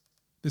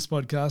This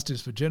podcast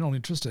is for general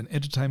interest and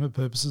entertainment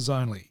purposes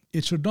only.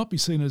 It should not be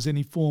seen as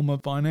any form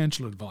of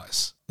financial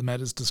advice. The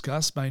matters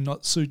discussed may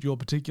not suit your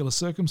particular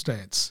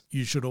circumstance.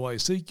 You should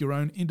always seek your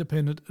own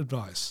independent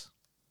advice.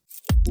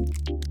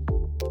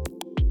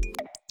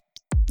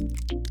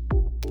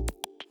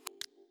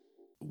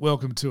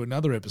 Welcome to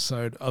another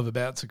episode of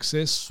About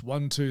Success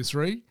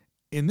 123.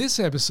 In this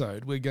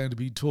episode, we're going to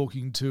be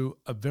talking to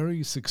a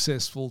very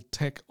successful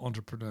tech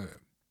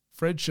entrepreneur,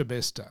 Fred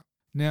Scheibester.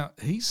 Now,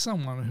 he's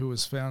someone who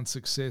has found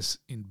success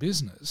in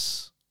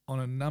business on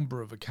a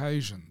number of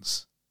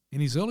occasions.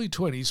 In his early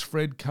 20s,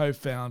 Fred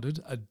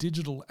co-founded a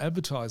digital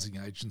advertising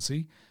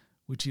agency,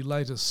 which he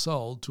later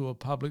sold to a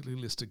publicly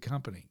listed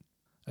company.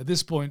 At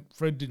this point,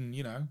 Fred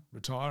didn't,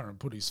 retire and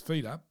put his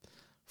feet up.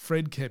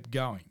 Fred kept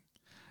going.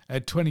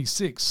 At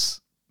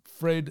 26,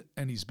 Fred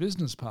and his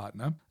business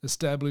partner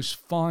established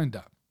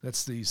Finder.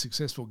 That's the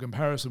successful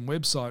comparison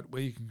website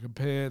where you can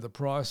compare the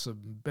price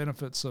and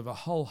benefits of a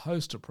whole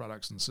host of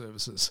products and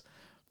services.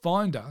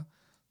 Finder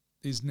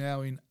is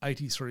now in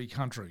 83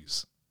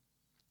 countries.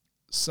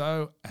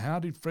 So how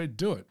did Fred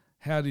do it?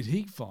 How did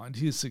he find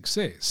his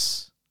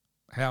success?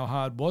 How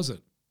hard was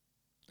it?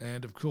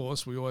 And of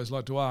course, we always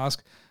like to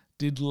ask,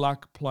 did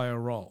luck play a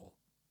role?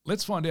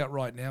 Let's find out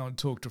right now and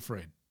talk to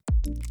Fred.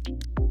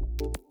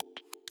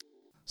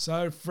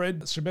 So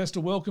Fred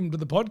Scheibester, welcome to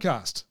the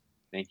podcast.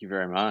 Thank you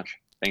very much.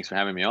 Thanks for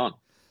having me on.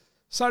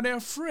 So now,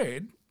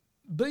 Fred,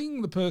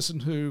 being the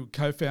person who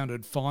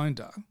co-founded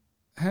Finder,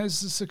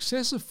 has the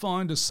success of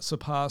Finder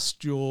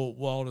surpassed your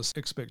wildest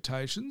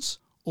expectations,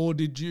 or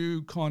did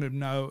you kind of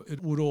know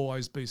it would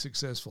always be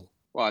successful?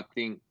 Well, I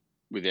think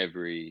with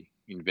every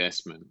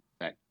investment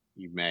that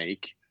you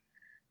make,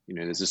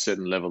 there's a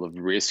certain level of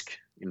risk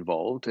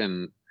involved,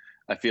 and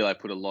I feel I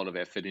put a lot of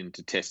effort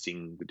into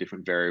testing the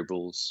different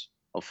variables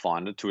of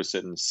Finder to a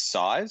certain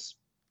size.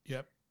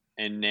 Yep.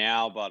 And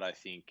now, but I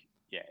think,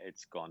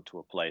 it's gone to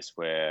a place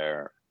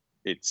where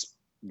it's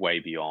way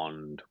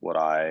beyond what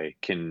I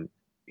can,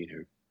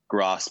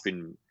 grasp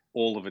in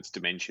all of its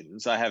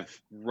dimensions. I have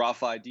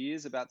rough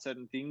ideas about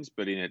certain things,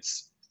 but in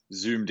its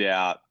zoomed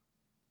out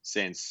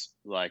sense,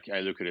 like I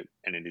look at it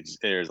and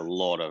there's a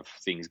lot of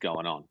things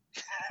going on.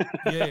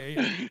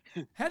 Yeah.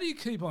 How do you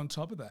keep on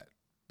top of that?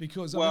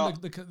 Because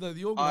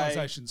the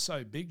organization's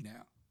so big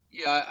now.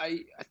 Yeah, I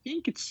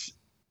think it's,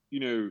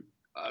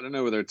 I don't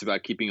know whether it's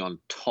about keeping on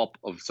top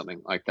of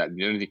something like that. I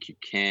don't think you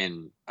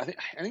can. I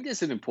think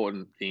that's an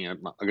important thing.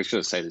 I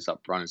should say this up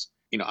front is,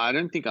 I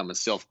don't think I'm a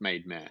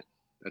self-made man.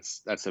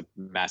 That's a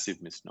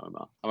massive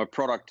misnomer. I'm a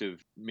product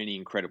of many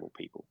incredible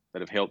people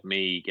that have helped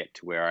me get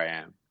to where I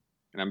am.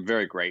 And I'm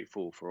very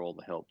grateful for all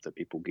the help that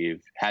people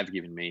have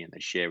given me, and they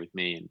share with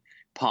me and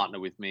partner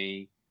with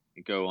me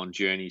and go on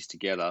journeys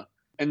together.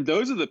 And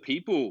those are the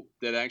people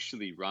that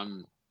actually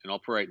run and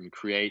operate and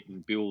create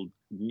and build,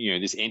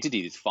 this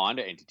entity, this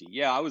Finder entity.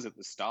 Yeah, I was at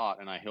the start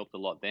and I helped a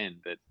lot then,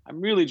 but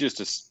I'm really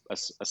just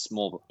a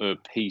small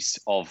piece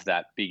of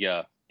that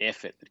bigger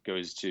effort that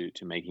goes to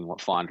making what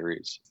Finder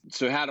is.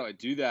 So how do I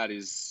do that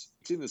is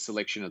it's in the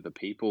selection of the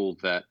people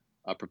that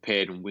are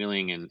prepared and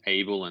willing and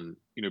able and,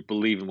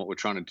 believe in what we're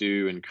trying to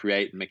do and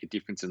create and make a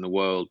difference in the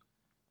world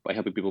by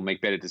helping people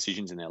make better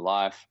decisions in their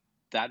life.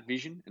 That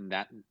vision and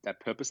that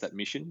purpose, that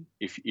mission,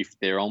 if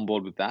they're on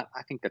board with that,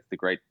 I think that's the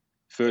great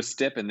first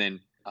step. And then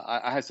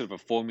I have sort of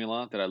a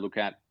formula that I look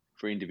at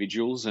for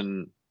individuals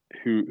and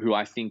who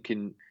I think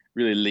can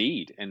really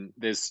lead. And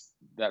there's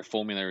that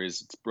formula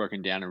it's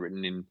broken down and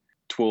written in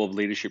 12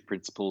 leadership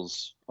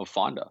principles of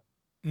Finder.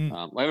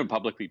 I haven't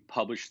publicly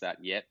published that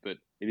yet, but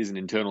it is an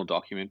internal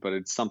document, but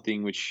it's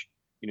something which,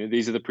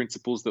 these are the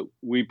principles that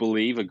we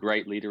believe a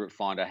great leader at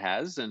Finder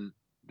has. And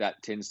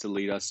that tends to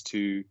lead us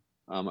to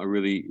a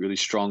really, really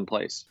strong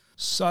place.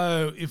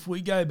 So if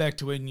we go back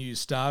to when you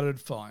started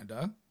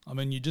Finder,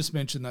 you just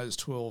mentioned those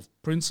 12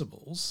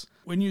 principles.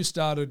 When you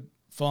started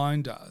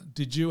Finder,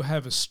 did you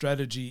have a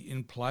strategy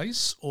in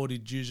place, or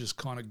did you just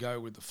kind of go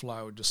with the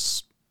flow and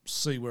just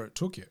see where it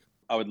took you?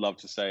 I would love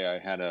to say I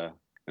had an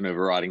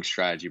overriding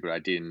strategy, but I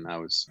didn't. I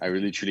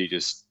literally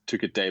just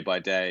took it day by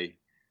day.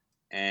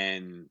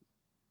 And,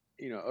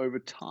 over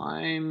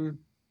time,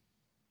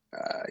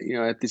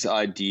 at this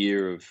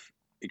idea of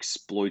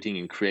exploiting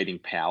and creating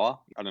power,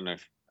 I don't know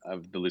if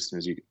of the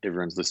listeners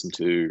everyone's listened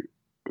to,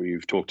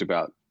 you've talked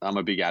about, I'm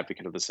a big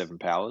advocate of the 7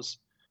 powers.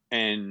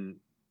 And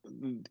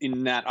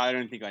in that, I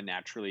don't think I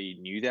naturally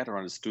knew that or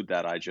understood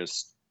that. I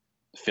just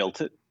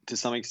felt it to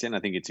some extent. I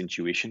think it's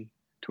intuition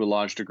to a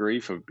large degree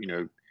for,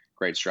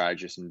 great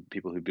strategists and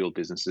people who build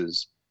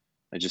businesses.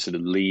 They just sort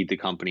of lead the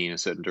company in a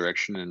certain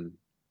direction. And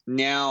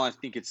now I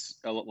think it's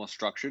a lot more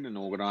structured and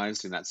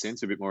organized in that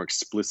sense, a bit more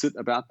explicit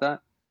about that.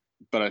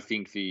 But I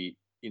think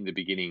in the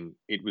beginning,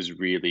 it was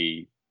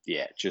really,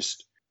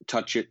 just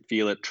touch it,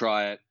 feel it,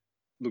 try it.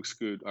 Looks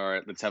good. All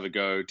right, let's have a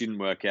go. Didn't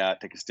work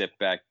out. Take a step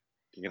back,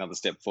 take another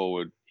step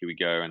forward. Here we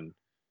go. And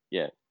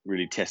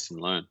really test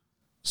and learn.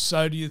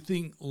 So do you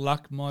think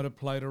luck might have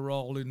played a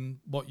role in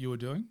what you were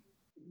doing?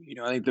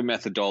 I think the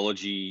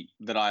methodology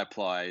that I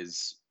apply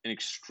is an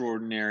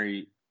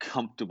extraordinary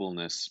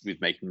comfortableness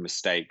with making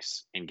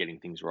mistakes and getting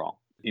things wrong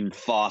in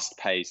fast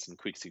pace and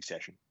quick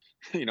succession.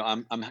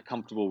 I'm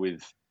comfortable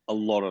with a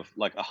lot of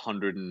like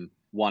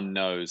 101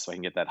 no's so I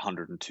can get that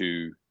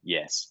 102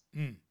 yes.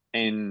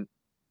 And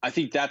I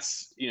think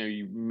that's,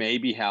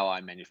 maybe how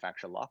I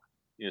manufacture luck.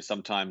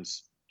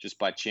 Sometimes just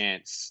by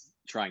chance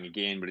trying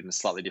again, but in a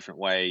slightly different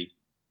way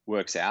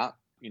works out.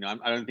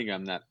 I don't think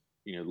I'm that,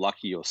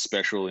 lucky or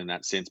special in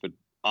that sense, but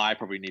I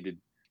probably needed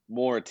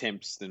more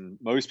attempts than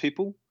most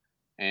people.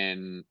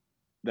 And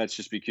that's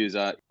just because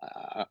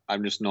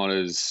I'm just not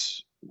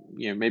as,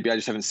 maybe I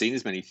just haven't seen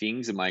as many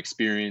things and my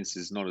experience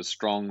is not as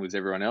strong as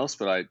everyone else,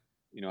 but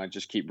I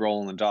just keep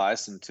rolling the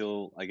dice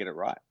until I get it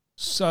right.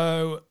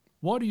 So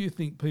why do you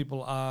think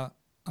people are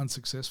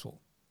unsuccessful?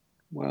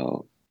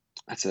 Well,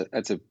 that's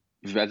a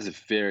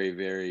very,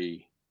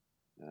 very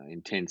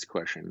intense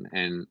question.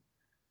 And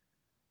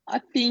I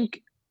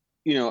think,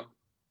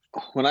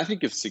 when I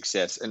think of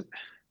success, and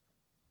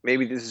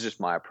maybe this is just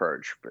my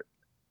approach, but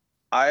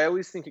I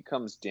always think it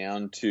comes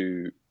down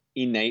to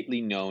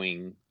innately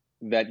knowing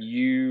that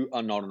you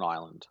are not an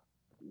island.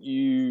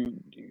 You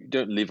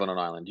don't live on an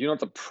island. You're not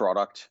the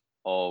product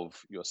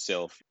of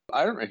yourself.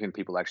 I don't reckon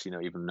people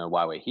actually even know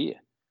why we're here,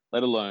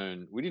 let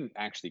alone we didn't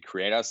actually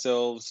create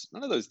ourselves,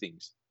 none of those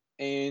things.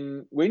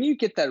 And when you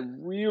get that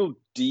real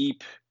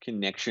deep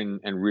connection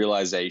and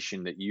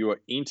realization that you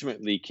are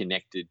intimately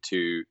connected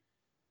to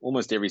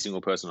almost every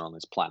single person on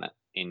this planet,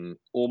 in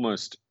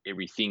almost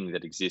everything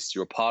that exists,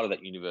 you're a part of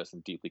that universe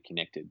and deeply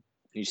connected.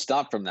 You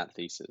start from that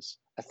thesis.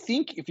 I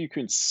think if you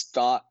can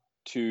start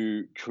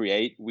to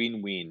create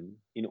win-win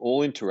in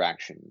all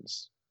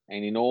interactions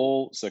and in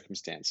all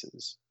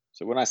circumstances.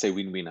 So when I say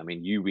win-win, I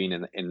mean you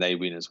win and they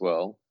win as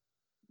well.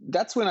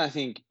 That's when I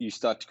think you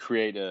start to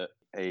create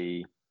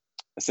a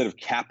set of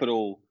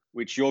capital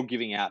which you're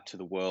giving out to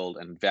the world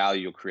and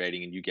value you're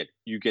creating, and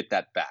you get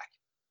that back.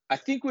 I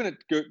think when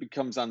it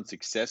becomes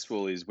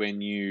unsuccessful is when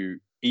you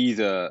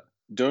either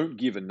don't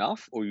give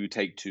enough or you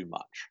take too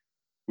much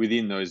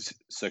within those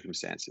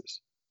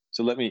circumstances.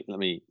 So let me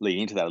lean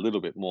into that a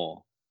little bit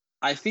more.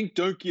 I think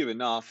don't give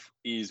enough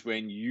is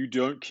when you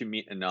don't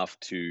commit enough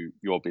to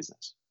your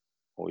business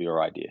or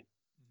your idea.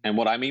 And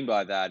what I mean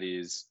by that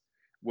is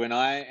when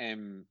I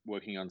am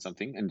working on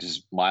something and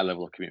just my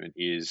level of commitment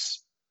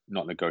is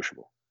not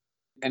negotiable.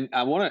 And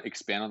I want to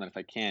expand on that if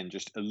I can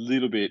just a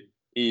little bit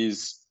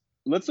is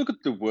let's look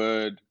at the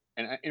word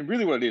and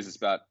really what it is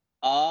about,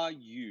 are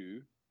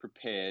you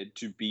prepared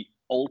to be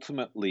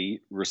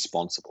ultimately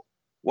responsible?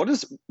 What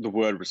does the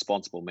word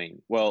responsible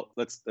mean? Well,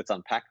 let's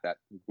unpack that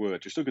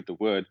word. Just look at the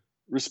word.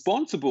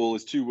 Responsible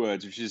is two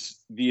words, which is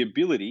the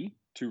ability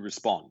to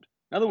respond.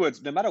 In other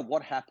words, no matter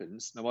what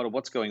happens, no matter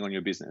what's going on in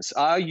your business,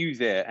 are you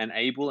there and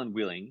able and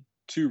willing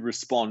to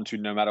respond to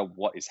no matter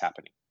what is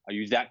happening? Are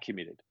you that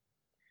committed?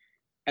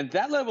 And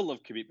that level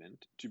of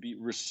commitment to be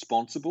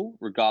responsible,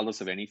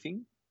 regardless of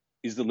anything,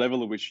 is the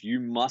level at which you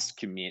must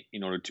commit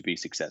in order to be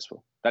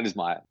successful. That is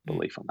my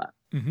belief on that.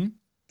 Mm-hmm.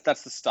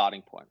 That's the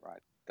starting point, right?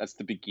 That's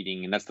the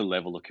beginning, and that's the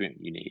level of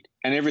commitment you need.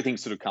 And everything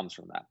sort of comes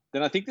from that.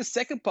 Then I think the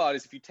second part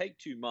is if you take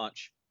too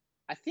much,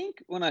 I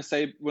think when I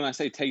say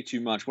take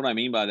too much, what I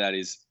mean by that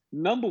is,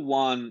 number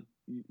one,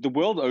 the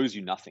world owes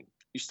you nothing.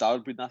 You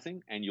started with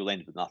nothing and you'll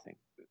end with nothing.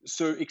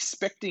 So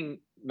expecting,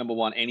 number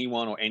one,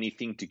 anyone or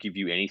anything to give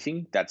you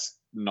anything, that's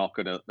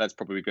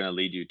probably going to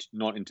lead you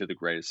not into the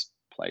greatest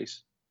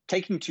place.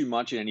 Taking too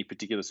much in any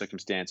particular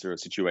circumstance or a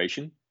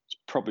situation is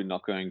probably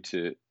not going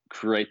to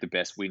create the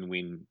best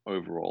win-win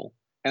overall.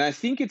 And I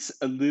think it's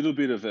a little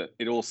bit of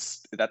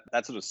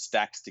that sort of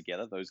stacks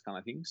together, those kind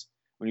of things.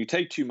 When you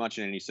take too much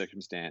in any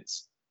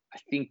circumstance, I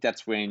think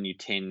that's when you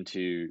tend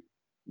to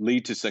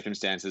lead to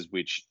circumstances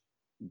which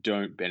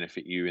don't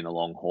benefit you in the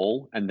long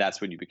haul, and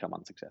that's when you become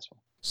unsuccessful.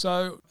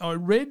 So I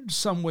read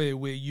somewhere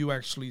where you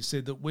actually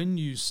said that when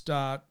you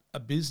start a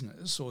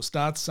business or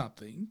start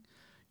something,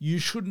 you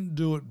shouldn't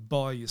do it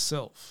by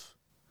yourself.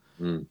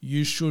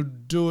 You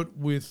should do it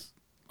with,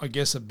 I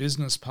guess, a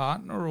business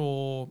partner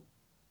or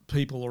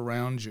people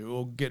around you,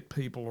 or get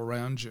people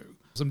around you.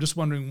 So I'm just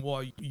wondering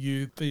why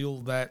you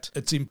feel that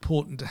it's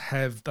important to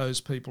have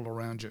those people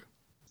around you.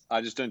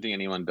 I just don't think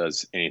anyone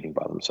does anything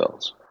by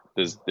themselves.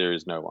 There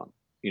is no one.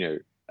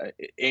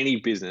 Any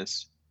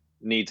business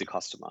needs a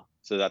customer,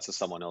 so that's a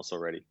someone else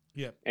already.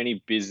 Yeah.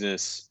 Any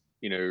business,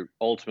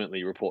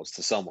 ultimately reports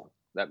to someone,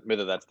 that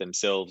whether that's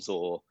themselves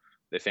or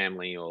their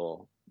family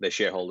or their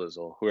shareholders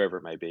or whoever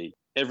it may be.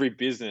 Every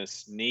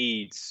business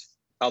needs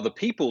other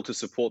people to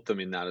support them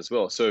in that as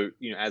well. So,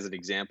 as an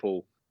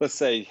example, let's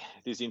say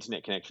this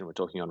internet connection we're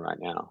talking on right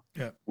now.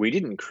 Yeah. We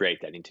didn't create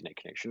that internet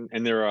connection,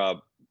 and there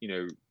are,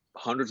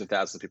 hundreds of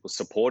thousands of people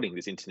supporting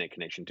this internet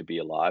connection to be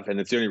alive. And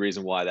it's the only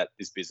reason why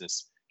this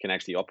business can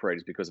actually operate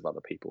is because of other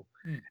people.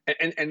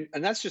 And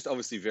that's just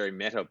obviously very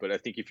meta. But I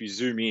think if you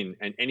zoom in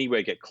and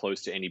anywhere get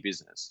close to any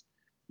business,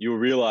 you'll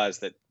realize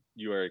that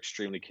you are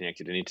extremely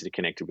connected and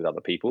interconnected with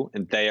other people,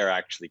 and they are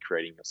actually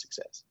creating your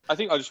success. I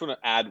think I just want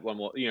to add one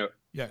more,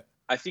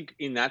 I think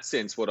in that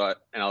sense, and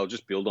I'll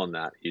just build on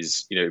that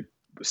is,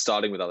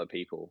 starting with other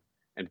people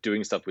and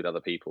doing stuff with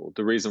other people.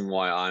 The reason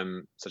why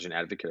I'm such an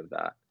advocate of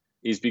that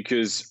is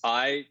because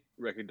I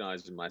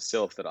recognize in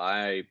myself that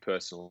I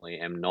personally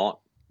am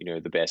not,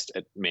 the best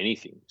at many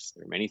things.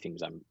 There are many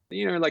things I'm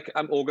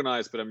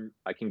organized, but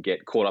I can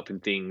get caught up in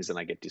things and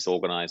I get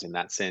disorganized in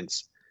that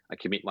sense. I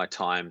commit my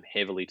time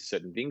heavily to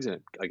certain things and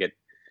I get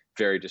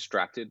very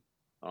distracted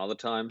on other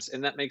times.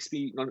 And that makes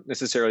me not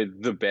necessarily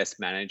the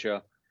best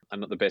manager. I'm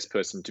not the best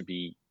person to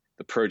be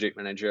the project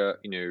manager,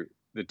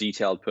 the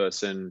detailed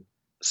person.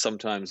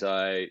 Sometimes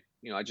I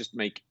just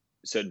make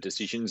certain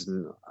decisions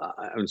and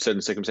in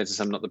certain circumstances,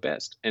 I'm not the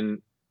best.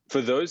 And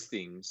for those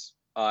things,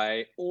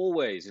 I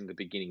always, in the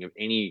beginning of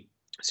any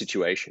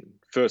situation,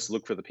 first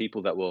look for the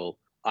people that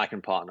I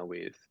can partner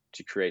with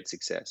to create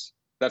success.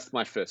 That's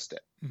my first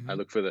step. I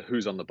look for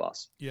who's on the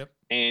bus. Yep.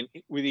 And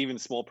with even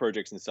small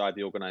projects inside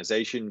the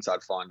organization,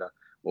 inside Finder,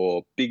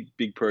 or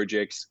big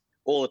projects,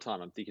 all the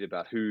time I'm thinking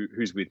about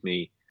who's with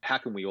me. How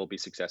can we all be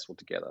successful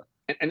together?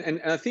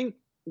 And I think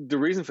the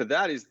reason for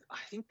that is I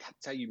think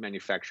that's how you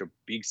manufacture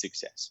big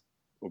success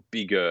or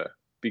bigger,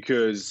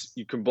 because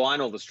you combine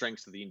all the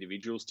strengths of the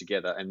individuals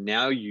together, and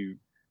now you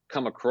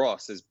come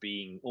across as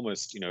being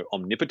almost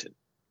omnipotent,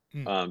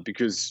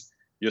 because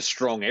you're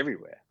strong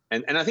everywhere.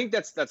 And I think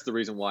that's the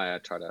reason why I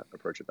try to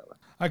approach it that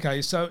way.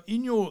 Okay, so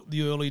in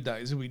the early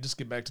days, if we just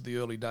get back to the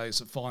early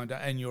days at Finder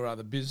and your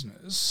other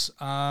business,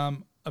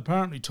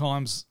 apparently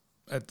times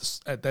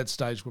at that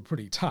stage were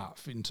pretty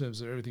tough in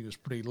terms of everything was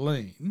pretty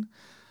lean,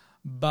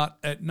 but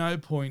at no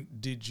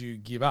point did you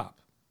give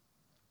up.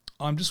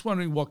 I'm just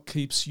wondering what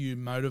keeps you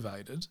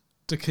motivated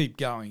to keep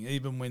going,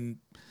 even when,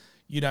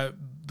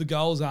 the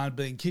goals aren't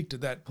being kicked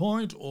at that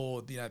point,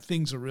 or,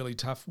 things are really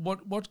tough.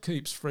 What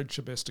keeps Fred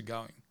Chubesta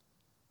going?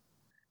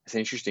 It's an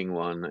interesting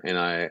one. And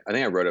I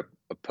think I wrote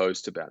a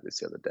post about this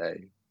the other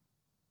day,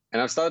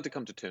 and I've started to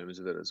come to terms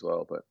with it as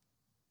well. But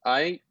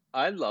I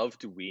love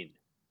to win.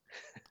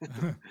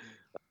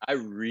 I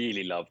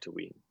really love to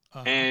win.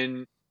 Uh-huh.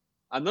 And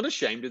I'm not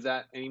ashamed of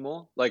that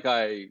anymore. Like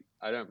I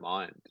don't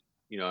mind.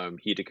 I'm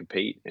here to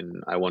compete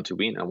and I want to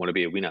win. I want to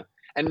be a winner.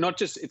 And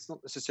it's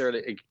not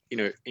necessarily,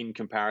 in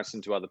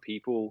comparison to other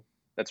people.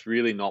 That's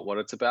really not what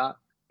it's about.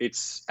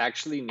 It's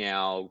actually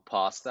now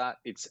past that.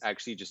 It's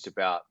actually just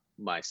about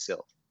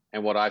myself.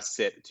 And what I've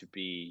set to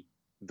be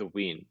the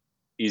win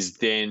is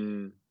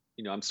then,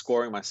 I'm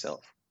scoring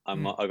myself. I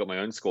got my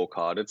own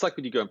scorecard. It's like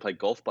when you go and play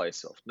golf by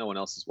yourself. No one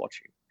else is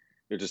watching.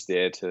 You're just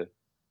there to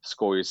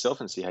score yourself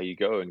and see how you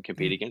go and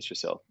compete against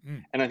yourself.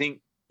 And I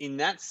think in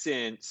that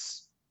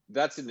sense,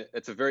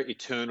 it's a very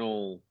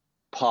eternal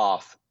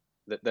path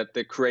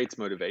that creates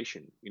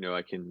motivation.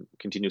 I can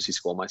continuously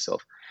score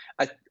myself.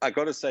 I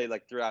got to say,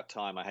 like, throughout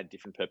time, I had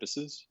different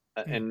purposes,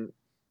 and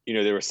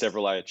there were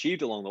several I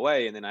achieved along the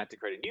way, and then I had to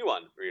create a new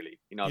one. Really,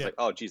 I was like,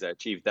 oh, geez, I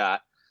achieved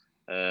that.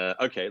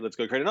 Okay, let's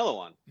go create another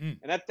one.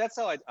 And that's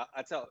how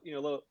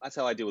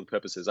I deal with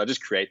purposes. I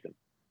just create them.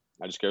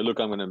 I just go, look,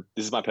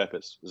 this is my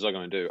purpose. This is what I'm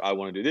going to do. I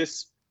want to do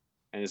this.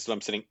 And this is what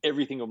I'm setting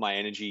everything of my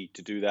energy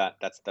to do that.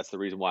 That's the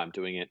reason why I'm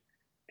doing it.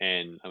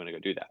 And I'm going to go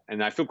do that.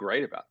 And I feel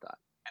great about that.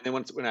 And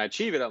then when I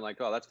achieve it, I'm like,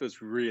 oh, that feels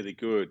really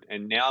good.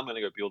 And now I'm going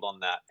to go build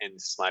on that. And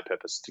this is my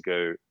purpose to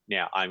go,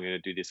 now I'm going to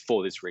do this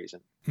for this reason.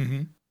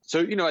 Mm-hmm.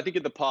 So, I think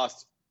in the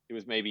past, it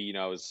was maybe,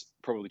 I was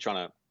probably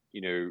trying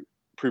to,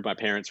 prove my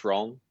parents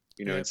wrong,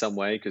 in some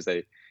way, because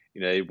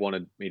they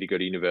wanted me to go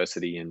to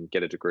university and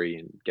get a degree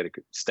and get a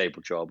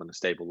stable job and a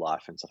stable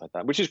life and stuff like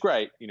that, which is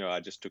great. I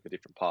just took a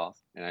different path,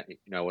 and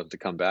I wanted to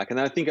come back. And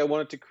I think I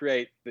wanted to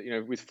create,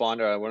 with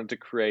Finder, I wanted to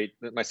create,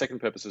 my second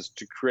purpose is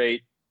to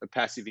create a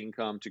passive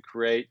income, to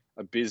create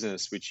a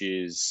business which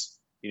is,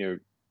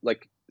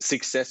 like,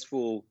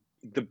 successful.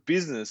 The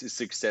business is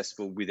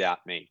successful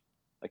without me.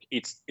 Like,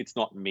 it's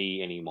not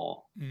me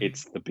anymore.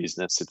 It's the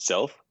business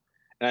itself.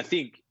 And I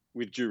think,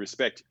 with due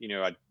respect,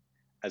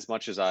 as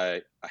much as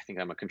I think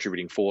I'm a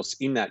contributing force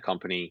in that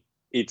company,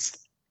 it's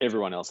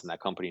everyone else in that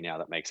company now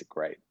that makes it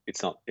great.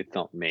 It's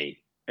not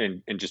me.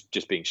 And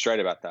just being straight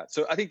about that.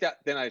 So I think that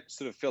then I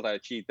sort of felt I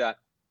achieved that.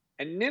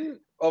 And then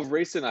of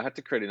recent, I had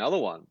to create another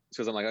one,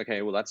 because I'm like,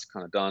 okay, well, that's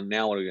kind of done.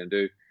 Now what are we going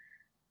to do?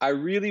 I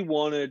really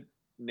wanted,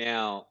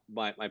 now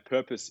my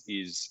purpose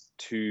is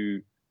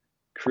to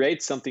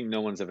create something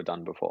no one's ever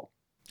done before.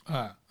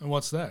 And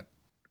what's that?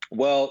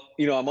 Well,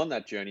 I'm on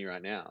that journey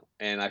right now,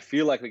 and I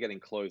feel like we're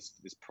getting close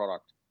to this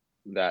product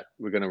that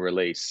we're going to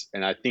release,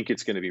 and I think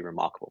it's going to be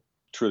remarkable,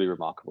 truly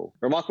remarkable.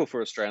 Remarkable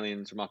for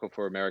Australians, remarkable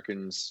for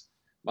Americans,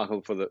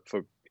 remarkable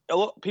for a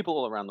lot of people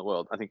all around the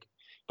world, I think.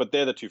 But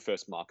they're the two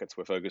first markets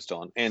we're focused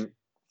on, and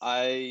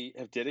I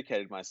have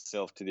dedicated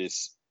myself to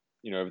this,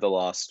 over the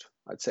last,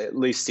 I'd say, at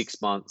least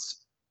 6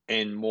 months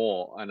and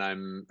more, and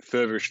I'm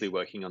feverishly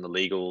working on the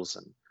legals,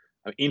 and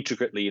I'm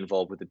intricately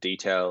involved with the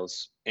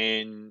details.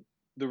 And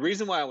the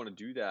reason why I want to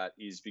do that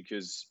is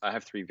because I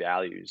have 3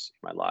 values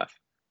in my life.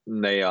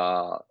 And they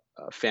are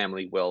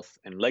family, wealth,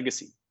 and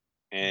legacy.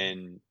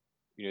 And,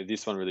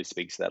 this one really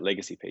speaks to that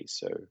legacy piece.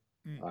 So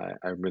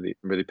I'm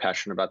really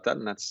passionate about that.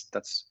 And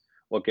that's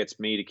what gets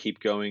me to keep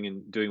going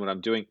and doing what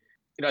I'm doing.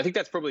 I think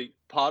that's probably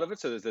part of it.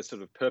 So there's this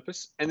sort of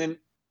purpose. And then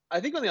I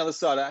think on the other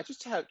side, I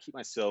just have to keep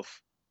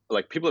myself,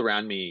 like, people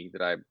around me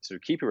that I sort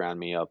of keep around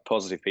me are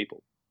positive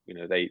people.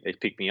 They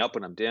pick me up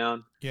when I'm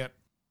down. Yep.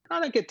 I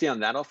don't get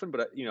down that often,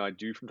 but I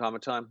do from time to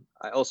time.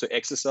 I also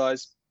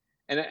exercise,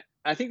 and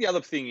I think the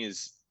other thing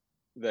is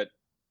that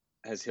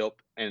has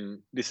helped, and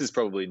this is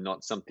probably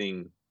not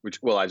something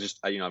which, well, I've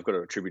got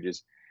to attribute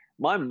is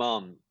my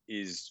mum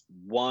is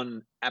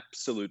one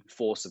absolute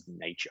force of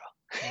nature.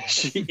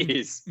 She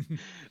is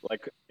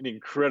like an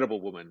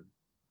incredible woman,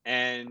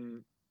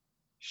 and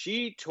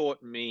she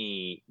taught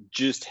me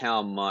just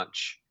how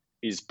much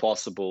is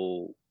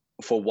possible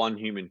for one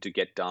human to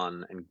get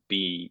done and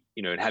be,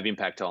 and have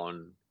impact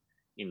on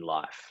in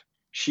life.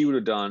 She would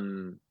have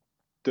done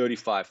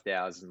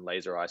 35,000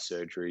 laser eye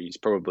surgeries,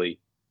 probably,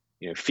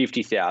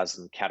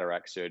 50,000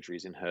 cataract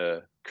surgeries in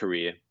her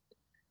career.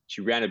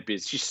 She ran a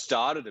business. She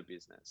started a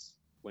business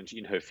when she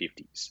in her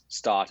 50s,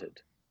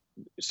 started.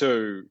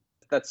 So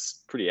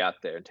that's pretty out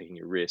there and taking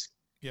a risk.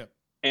 Yep.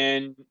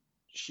 And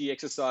she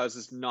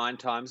exercises 9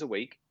 times a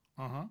week.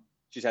 Uh-huh.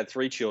 She's had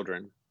 3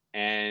 children,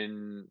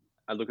 and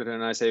I look at her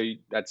and I say,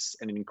 that's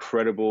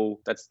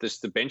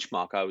just the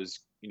benchmark I was,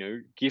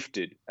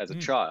 gifted as a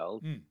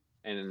child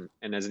and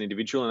as an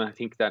individual. And I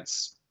think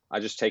I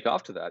just take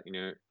after that.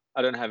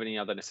 I don't have any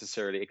other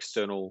necessarily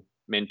external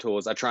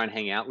mentors. I try and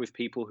hang out with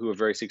people who are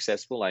very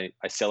successful. I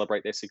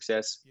celebrate their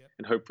success,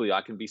 and hopefully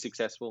I can be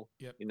successful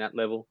in that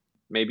level.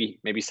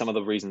 Maybe some of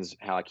the reasons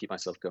how I keep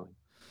myself going.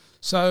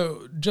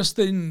 So just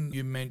then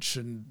you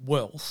mentioned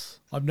wealth.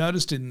 I've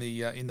noticed in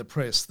the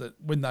press that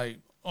when they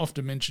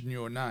often mention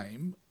your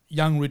name,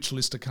 Young Rich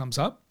Lister comes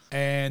up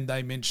and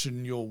they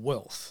mention your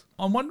wealth.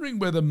 I'm wondering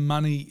whether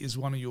money is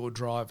one of your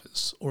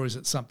drivers, or is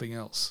it something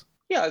else?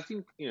 Yeah, I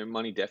think,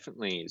 money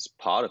definitely is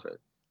part of it,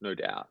 no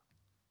doubt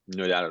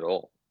at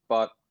all.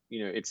 But,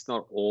 it's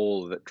not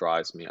all that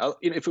drives me.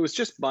 If it was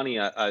just money,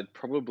 I'd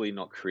probably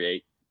not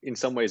create. In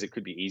some ways, it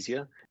could be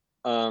easier.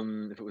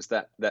 If it was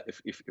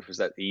if it was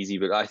that easy,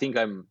 but I think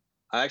I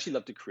actually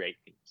love to create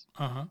things.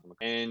 Uh-huh.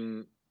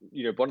 And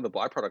one of the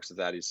byproducts of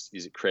that is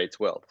it creates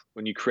wealth.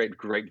 When you create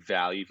great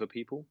value for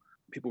people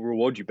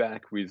reward you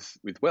back with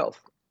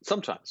wealth.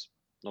 Sometimes,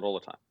 not all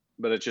the time,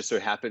 but it just so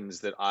happens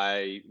that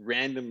I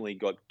randomly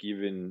got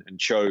given and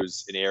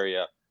chose an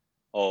area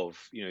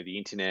of the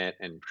internet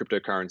and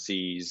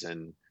cryptocurrencies,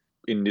 and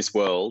in this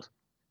world,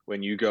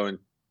 when you go and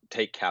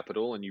take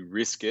capital and you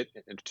risk it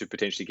and to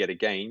potentially get a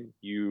gain,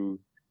 you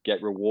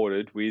get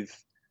rewarded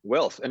with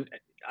wealth. And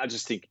I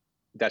just think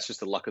that's just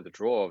the luck of the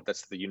draw.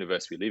 That's the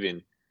universe we live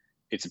in.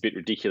 It's a bit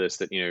ridiculous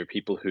that,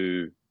 people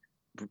who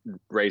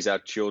raise our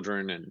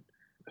children and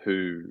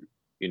who,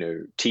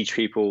 teach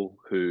people,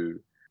 who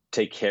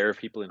take care of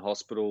people in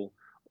hospital,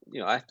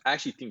 I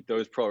actually think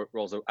those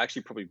roles are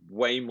actually probably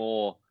way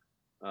more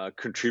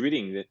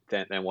contributing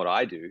than what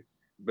I do.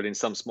 But in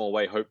some small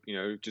way, hope,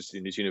 just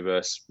in this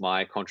universe,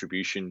 my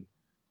contribution,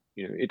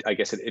 I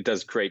guess it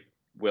does create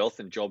wealth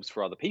and jobs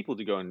for other people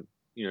to go and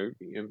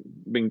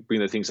bring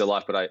the things to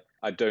life. But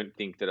I don't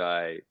think that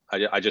I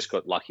just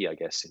got lucky, I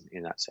guess,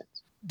 in that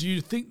sense. Do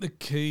you think the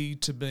key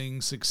to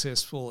being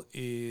successful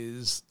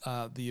is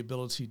the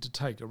ability to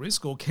take a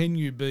risk, or can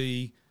you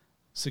be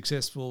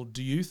successful,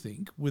 do you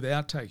think,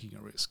 without taking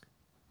a risk?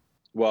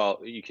 Well,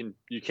 you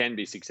can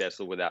be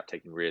successful without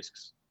taking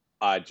risks.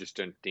 I just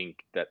don't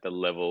think that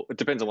it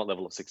depends on what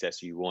level of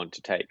success you want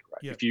to take,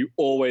 right? Yep. If you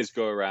always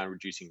go around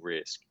reducing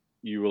risk,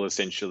 you will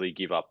essentially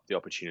give up the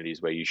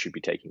opportunities where you should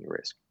be taking a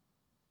risk.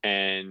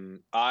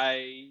 And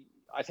I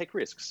take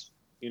risks,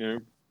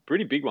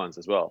 pretty big ones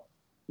as well.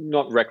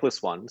 Not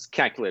reckless ones,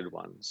 calculated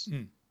ones,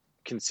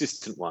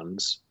 consistent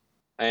ones.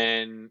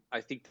 And I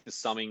think the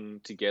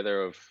summing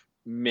together of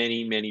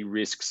many, many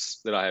risks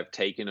that I have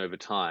taken over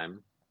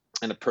time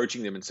and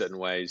approaching them in certain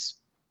ways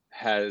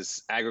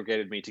has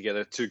aggregated me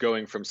together to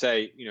going from,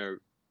 say,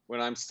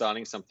 when I'm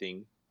starting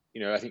something,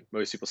 I think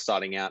most people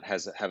starting out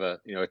have a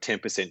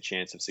 10%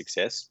 chance of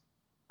success.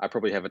 I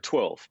probably have a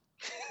 12.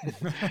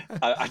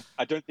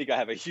 I don't think I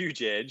have a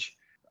huge edge.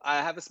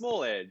 I have a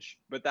small edge,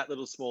 but that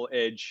little small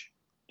edge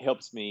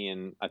helps me,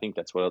 and I think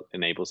that's what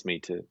enables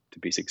me to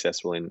be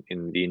successful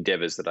in the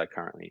endeavors that I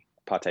currently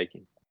partake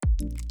in.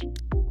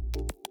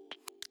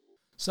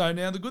 So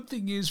now the good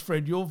thing is,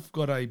 Fred, you've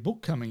got a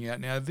book coming out.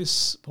 Now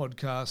this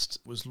podcast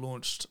was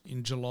launched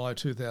in July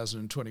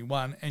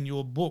 2021 and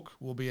your book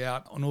will be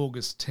out on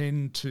August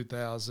 10,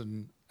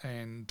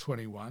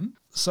 2021.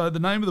 So the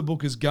name of the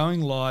book is Going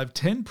Live,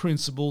 10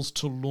 Principles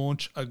to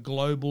Launch a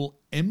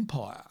Global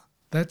Empire.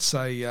 That's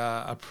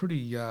a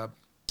pretty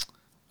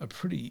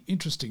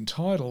interesting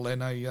title,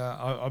 and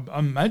I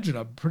imagine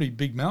a pretty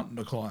big mountain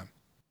to climb.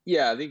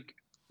 Yeah, I think,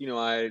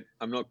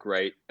 I'm not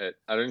great at,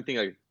 I don't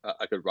think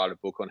I could write a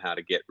book on how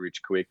to get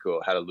rich quick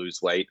or how to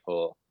lose weight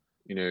or,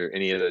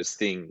 any of those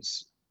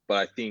things. But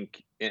I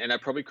think, and I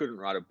probably couldn't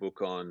write a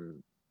book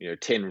on,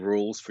 10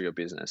 rules for your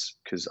business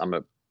because I'm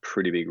a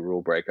pretty big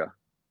rule breaker.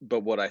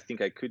 But what I think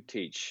I could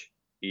teach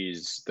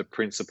is the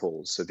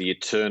principles, so the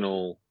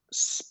eternal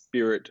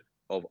spirit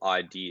of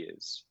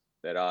ideas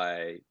that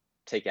I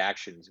take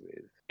actions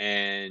with.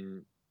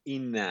 And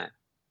in that,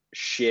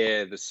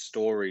 share the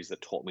stories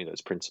that taught me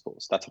those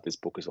principles. That's what this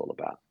book is all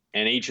about.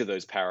 And each of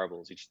those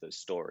parables, each of those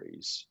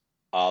stories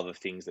are the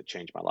things that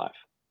changed my life.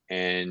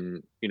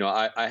 And,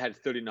 I had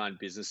 39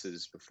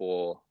 businesses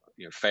before,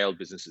 failed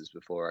businesses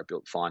before I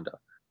built Finder.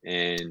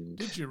 And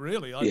did you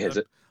really? I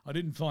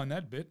didn't find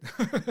that bit.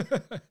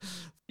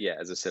 Yeah,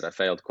 as I said, I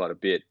failed quite a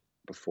bit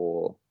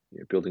before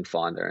building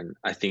Finder. And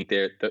I think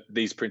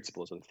these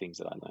principles are the things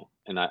that I learned.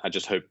 And I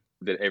just hope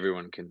that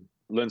everyone can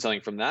learn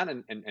something from that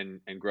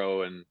and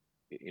grow, and,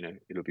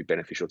 it'll be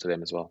beneficial to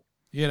them as well.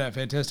 Yeah, no,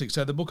 fantastic.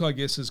 So the book, I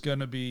guess, is going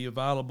to be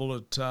available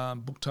at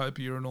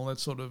Booktopia and all that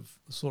sort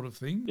of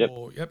thing?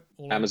 Yep.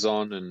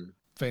 Amazon and...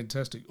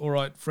 Fantastic. All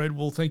right, Fred,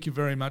 well, thank you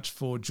very much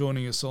for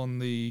joining us on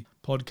the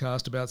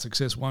podcast about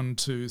Success 1,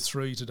 2,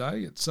 3 today.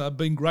 It's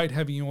been great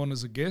having you on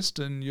as a guest,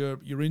 and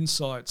your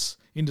insights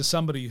into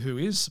somebody who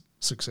is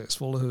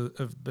successful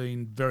have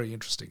been very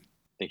interesting.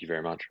 Thank you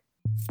very much.